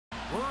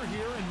We're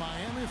here in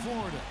Miami,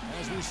 Florida,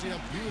 as we see a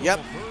beautiful Yep,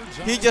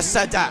 he just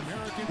said that.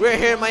 We're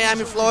here in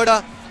Miami,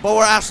 Florida, but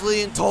we're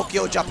actually in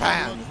Tokyo,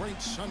 Japan.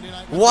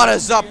 What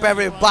is up,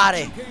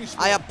 everybody?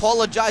 I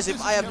apologize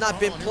if I have not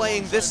been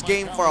playing this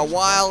game for a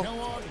while.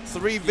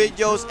 3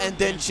 videos and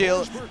then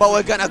chill, but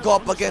we're gonna go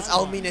up against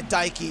Aomine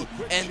Daiki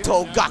and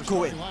Touhou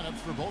Gakuen.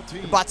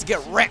 About to get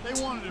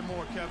wrecked.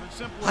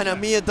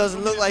 Hanamiya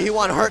doesn't look like he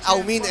want to hurt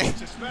Aomine.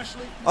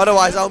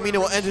 Otherwise, Aomine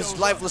will end his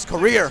lifeless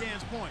career.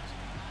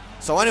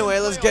 So anyway,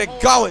 let's get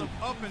it going.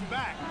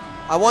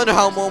 I wonder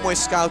how Momoi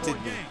scouted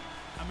me.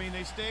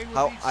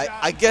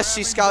 I guess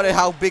she scouted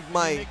how big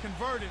my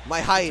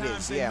height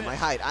is. Yeah, my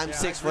height. I'm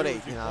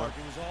 6'8", you know.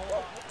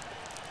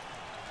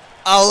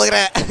 Oh, look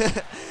at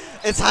that.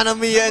 It's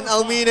Hanamiya and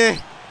Aomine.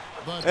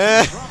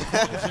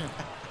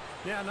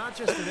 Yeah, not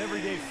just an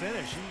everyday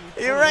finish.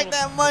 He wrecked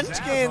that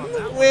munchkin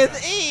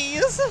with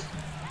ease.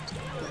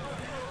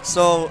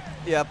 So,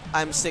 yep,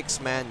 I'm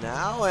 6-man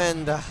now,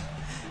 and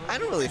I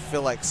don't really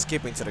feel like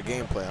skipping to the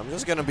gameplay. I'm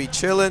just gonna be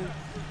chilling,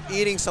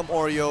 eating some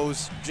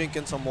Oreos,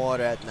 drinking some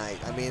water at night.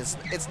 I mean,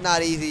 it's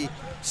not easy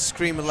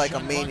screaming like a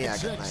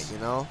maniac at night, you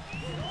know?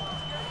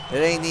 It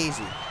ain't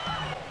easy.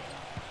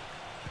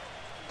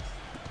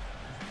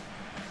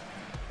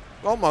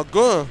 Oh my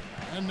god.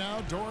 And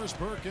now Doris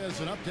Burke has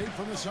an update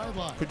from the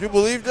sideline. Could you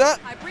believe that?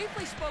 I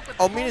briefly spoke with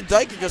Aomine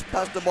Daiki just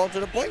passed the ball to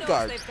the point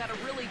guard. They've got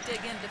to really dig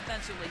in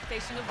defensively,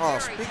 facing a Oh,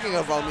 very speaking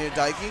of Aomine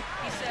Daiki.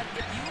 He said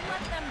if you let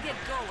them get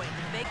going,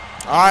 they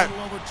Alright,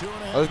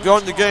 let's go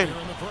in the game.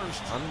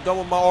 I'm done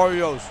with my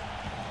Oreos.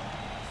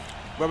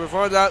 But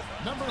before that,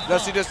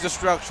 let's see this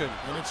destruction.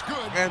 And it's good.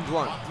 And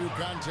one. Through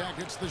contact,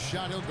 it's the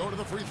shot. He'll go to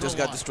the free throw Just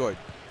got line. destroyed.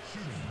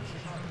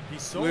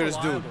 He's so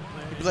Weirdest dude. reliable.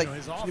 He'd be like,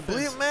 His can you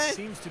believe it, man?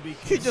 seems to be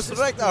He just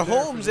wrecked our consistently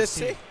there for homes, this is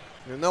he? team.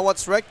 You know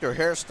what's wrecked? Their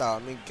hairstyle. I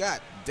mean,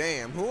 god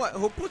damn.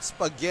 Who puts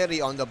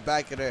spaghetti on the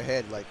back of their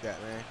head like that,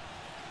 man?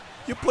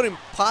 You putting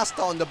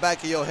pasta on the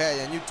back of your head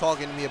and you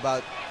talking to me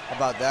about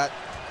that?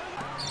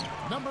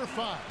 Number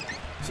 5.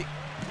 See,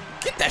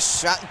 get that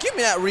shot. Give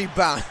me that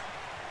rebound.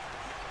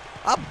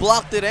 I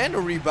blocked it and a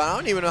rebound. I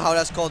don't even know how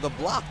that's called a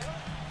block.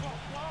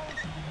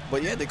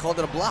 But yeah, they called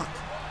it a block.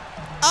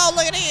 Oh,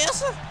 look at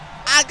this.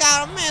 I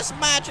got a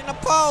mismatch in the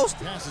post.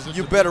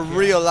 You better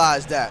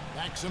realize that.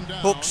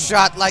 Hook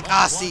shot like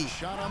I see.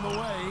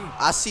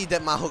 I see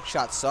that my hook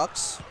shot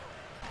sucks.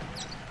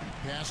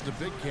 Pass to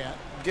Big Cat.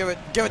 Give it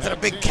to the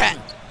big cat.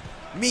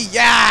 Me,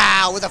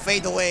 yeah, with a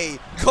fadeaway.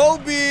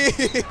 Kobe.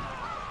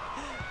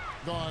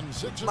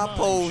 My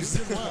pose.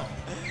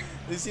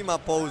 You see my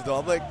pose though.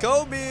 I'm like,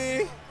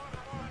 Kobe.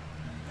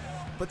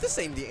 But this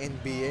ain't the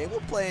NBA. We're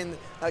playing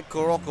like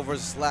Kuroko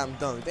versus Slam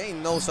Dunk. There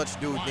ain't no such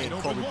dude named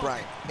Kobe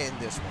Bryant in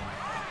this one.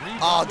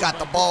 Oh, got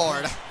the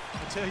board.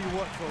 I'll tell you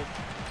what, folks.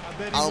 I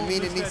bet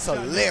Aomine needs a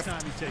lift.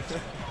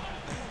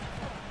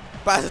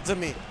 Pass it to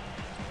me.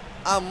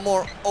 I'm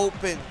more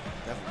open.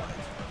 Never mind.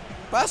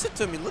 Pass it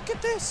to me. Look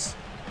at this.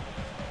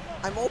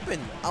 I'm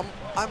open.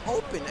 I'm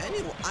open.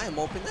 Anyway, I am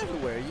open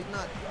everywhere. You're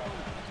not.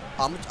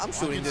 I'm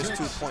shooting this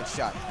 2-point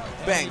shot.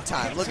 Bang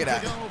time. Look at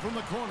that.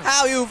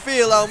 How you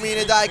feel,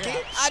 Aomine Daiki?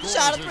 I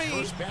shot a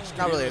 3.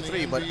 Not really a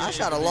 3, but I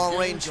shot a long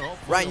range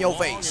right in your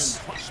face.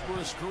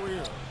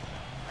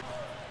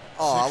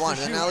 Oh, I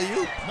wanted an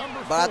alley-oop,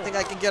 but I think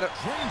I can get it.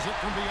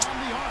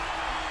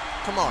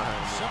 Come on,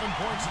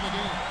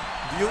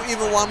 Hanamiya. Do you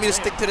even want me to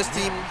stick to this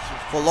team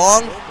for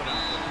long?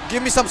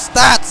 Give me some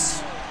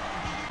stats.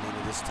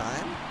 Maybe this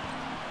time.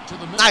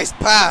 Nice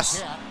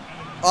pass.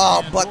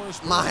 Oh, but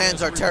my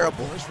hands are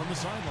terrible.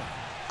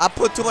 I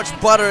put too much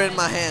butter in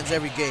my hands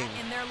every game.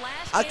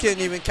 I can't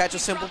even catch a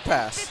simple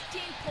pass.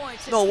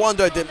 No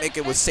wonder I didn't make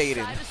it with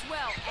Satan.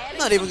 I'm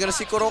not even going to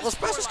see Kuroko's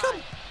passes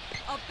coming.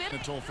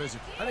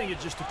 I think it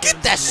just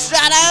get that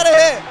shot out of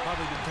here!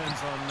 Probably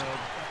depends on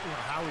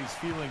how he's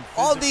feeling.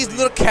 All these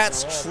little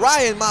cats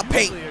trying my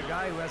paint. A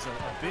guy who has a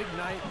big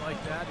night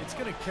like that, it's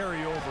going to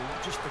carry over.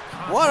 Just the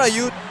what are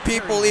you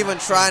people even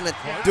trying to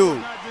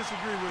do?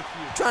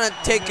 Trying to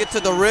take it to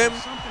the rim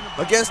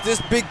against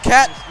this big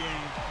cat?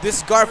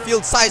 This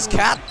Garfield-sized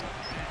cat?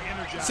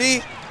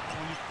 See?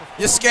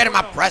 You're scared of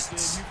my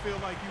presence.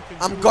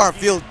 I'm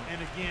Garfield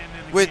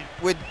with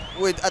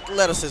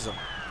athleticism.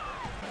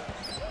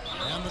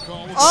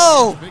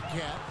 Oh!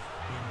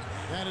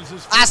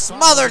 I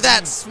smothered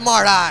that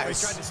smart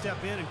eyes.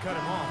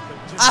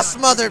 I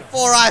smothered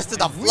 4 eyes to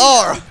the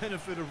floor.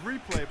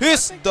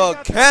 It's the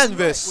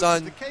canvas,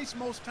 son.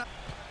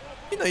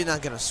 You know you're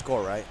not gonna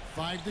score, right?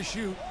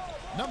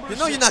 You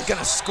know you're not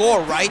gonna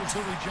score, right?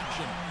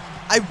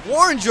 I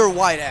warned your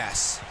white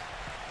ass.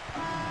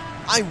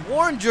 I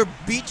warned your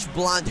beach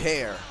blonde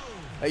hair.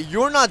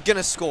 You're not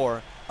gonna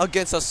score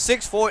against a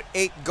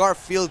 6'8"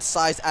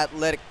 Garfield-sized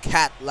athletic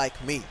cat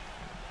like me.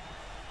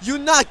 You're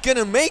not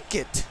gonna make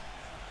it.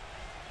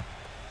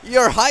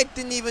 Your height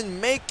didn't even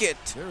make it.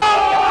 There's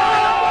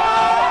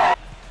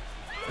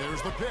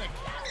the pick.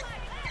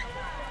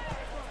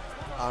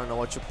 I don't know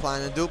what you're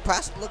planning to do.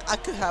 Pass. Look, I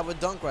could have a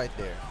dunk right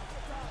there.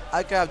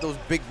 I could have those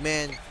big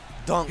man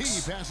He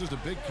dunks. passes to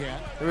Big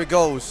Cat. Here it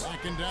goes.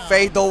 Backing down.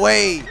 Fade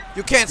away.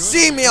 You can't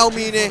see me,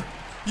 Aomine.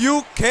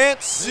 You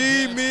can't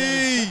see Big Cat's got his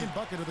me. second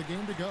bucket of the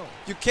game to go.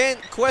 You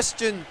can't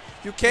question.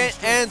 You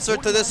can't answer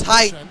to this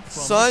height, From the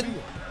son.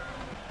 field.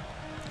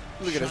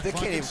 Look at this. They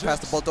can't even pass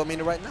the ball to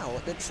Aomine right now.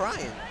 They're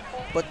trying.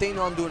 But they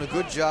know I'm doing a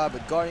good job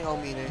at guarding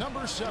Aomine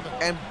Number 7.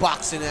 and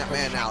boxing that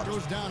man out.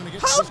 Goes down and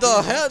gets How this the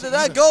game hell back did to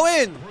that even. go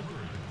in?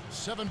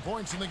 7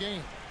 points in the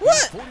game.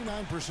 What?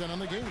 49% on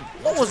the game.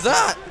 What was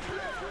that?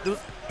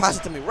 Pass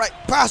it to me, right?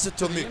 Pass it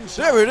to me.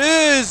 There it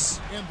is.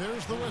 And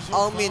there's the whistle.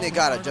 Aomine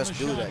gotta just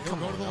do Shot. that. He'll Come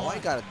go on to the now. Why line.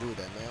 you gotta do that,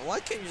 man? Why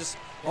can't you just...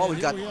 And Oh, we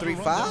here got have 3 a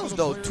rundown of fouls, the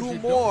though. players 2 who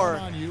don't more.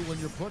 run on you when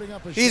you're putting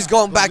up a He's shot.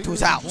 going back The to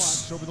his leading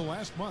house. blocks over the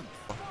last month.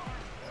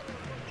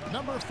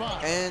 Number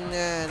 5. And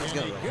then And he's he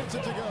gonna go. gets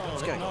it to go. gonna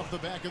Hitting go. off the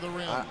back of the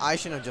rim. I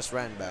shouldn't have just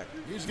ran back.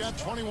 He's got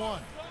 21.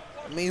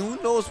 I mean, who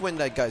knows when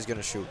that guy's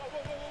gonna shoot?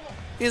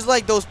 He's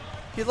like those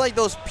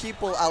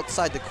people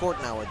outside the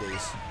court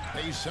nowadays.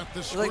 They set the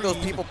It's like those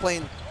screen. people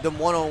playing the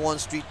one-on-one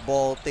street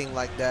ball thing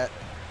like that.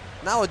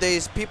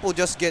 Nowadays, people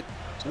just get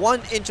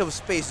 1 inch of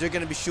space. They're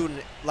gonna be shooting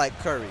like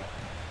Curry.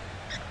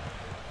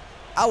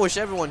 I wish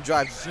everyone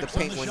drive the 6 on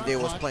paint the when shot they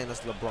was clock. playing us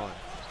LeBron.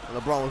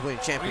 When LeBron was winning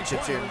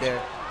championships here and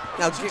there.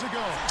 Now, Gets it to go.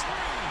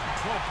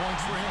 12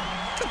 points for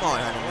him. come on,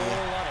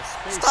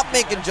 Hanamiya. Stop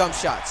making jump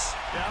shots.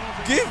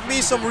 Give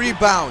me some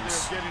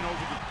rebounds.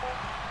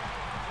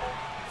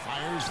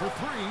 Fires for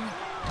 3.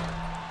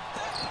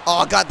 Oh,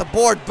 I got the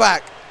board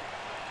back.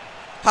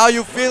 How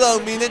you feel,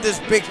 Aomine? This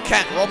big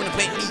cat roaming the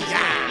paint.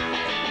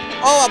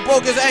 Yeah. Oh, I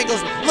broke his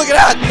ankles. Look at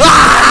that.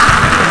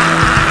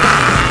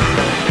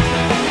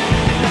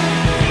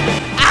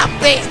 I'm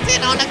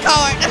beasting on the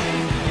court.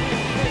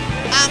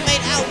 I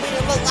made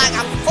Aomine look like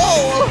I'm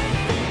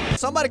full.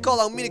 Somebody call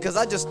Aomine because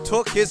I just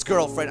took his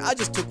girlfriend. I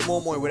just took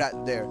Momoi with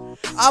that there.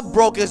 I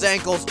broke his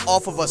ankles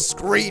off of a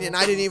screen and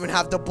I didn't even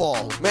have the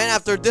ball. Man,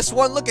 after this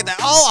one, look at that.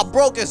 Oh, I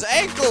broke his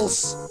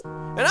ankles.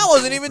 And I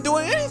wasn't even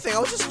doing anything. I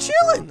was just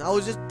chilling. I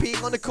was just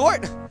peeing on the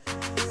court.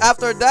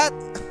 After that,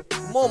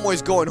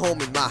 Momoi's going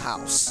home in my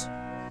house.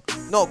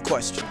 No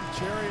question.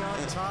 Cherry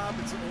on top.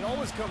 It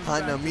always comes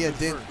back to Hanamiya the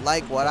didn't first.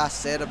 like what I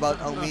said about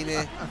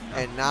Aomine,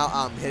 and now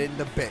I'm hitting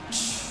the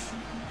bench.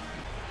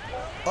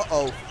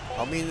 Uh-oh.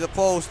 Aomine the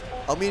post.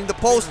 Aomine the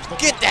post.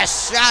 Get that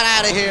shot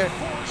out of here.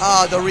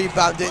 Oh, the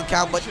rebound didn't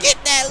count, but get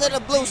that little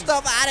blue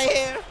stuff out of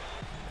here.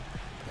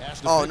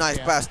 Oh, nice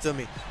pass to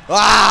me.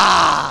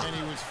 Ah!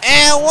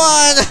 And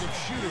 1.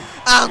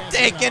 I'm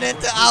taking it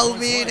to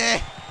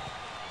Aomine.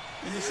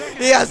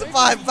 He has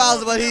 5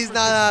 fouls, but he's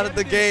not out of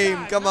the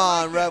game. Come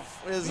on,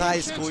 ref. It's high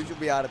school. He should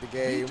be out of the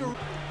game.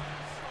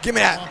 Give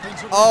me that.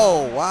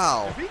 Oh,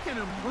 wow. If he can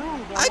improve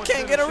on I what's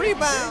can't been get a a shaky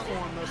rebound. day for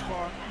him thus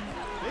far,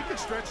 they could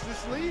stretch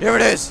this lead. Here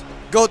it is.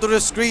 Go to the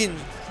screen.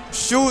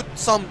 Shoot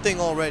something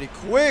already.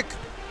 Quick.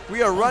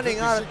 We are running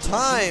out of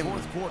time.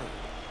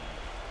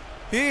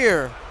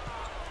 Here.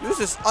 Use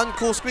this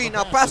uncool screen.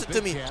 Now pass it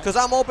to me because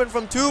I'm open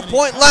from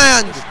 2-point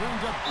land.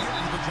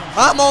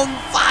 I'm on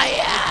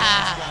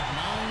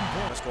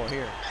fire. Let's go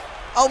here.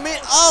 Oh, man.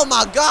 Oh,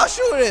 my gosh.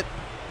 Shoot it.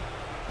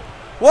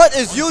 What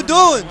is you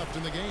doing?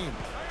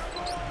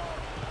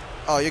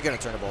 Oh, you're going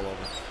to turn the ball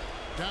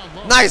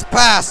over. Nice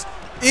pass.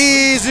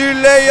 Easy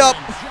layup.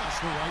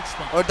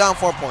 We're down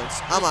 4 points.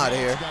 I'm out of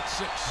here.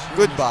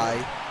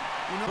 Goodbye.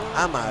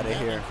 I'm out of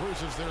here.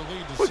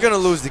 We're going to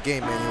lose the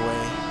game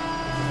anyway.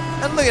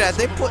 And look at that.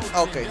 They put...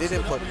 Okay, they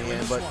didn't put me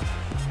in, but...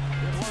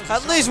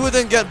 At least we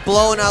didn't get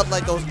blown out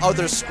like those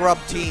other scrub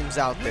teams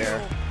out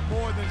there.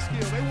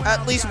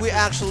 At least we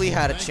actually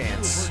had a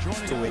chance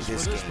to win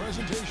this game.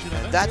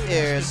 And that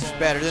is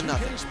better than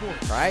nothing,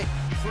 right?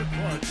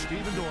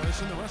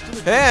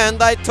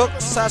 And I took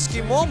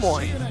Satsuki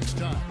Momoi.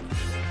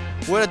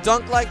 With a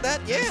dunk like that,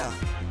 yeah.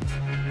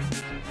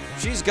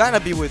 She's gotta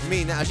be with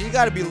me now. She's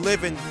gotta be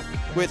living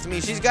with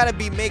me. She's gotta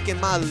be making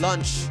my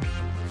lunch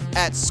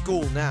at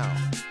school now.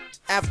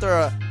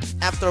 After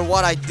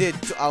what I did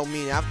to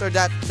Aomine, after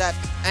that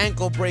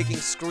ankle-breaking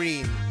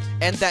screen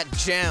and that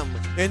jam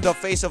in the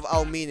face of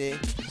Aomine,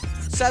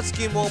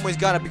 Satsuki Momoi's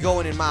gotta be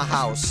going in my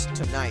house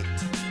tonight.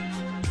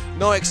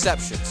 No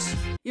exceptions.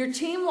 Your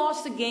team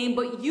lost the game,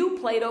 but you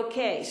played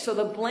okay, so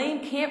the blame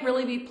can't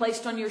really be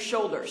placed on your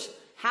shoulders.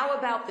 How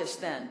about this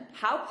then?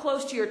 How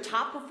close to your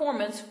top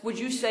performance would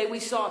you say we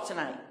saw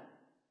tonight?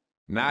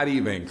 Not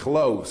even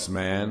close,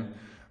 man.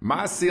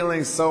 My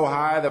ceiling's so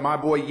high that my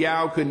boy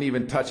Yao couldn't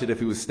even touch it if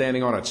he was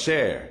standing on a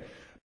chair.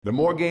 The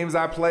more games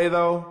I play,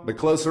 though, the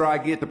closer I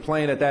get to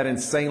playing at that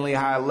insanely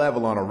high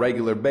level on a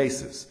regular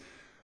basis.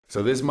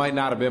 So this might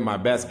not have been my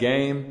best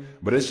game,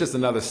 but it's just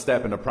another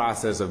step in the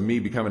process of me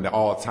becoming the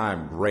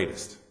all-time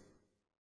greatest.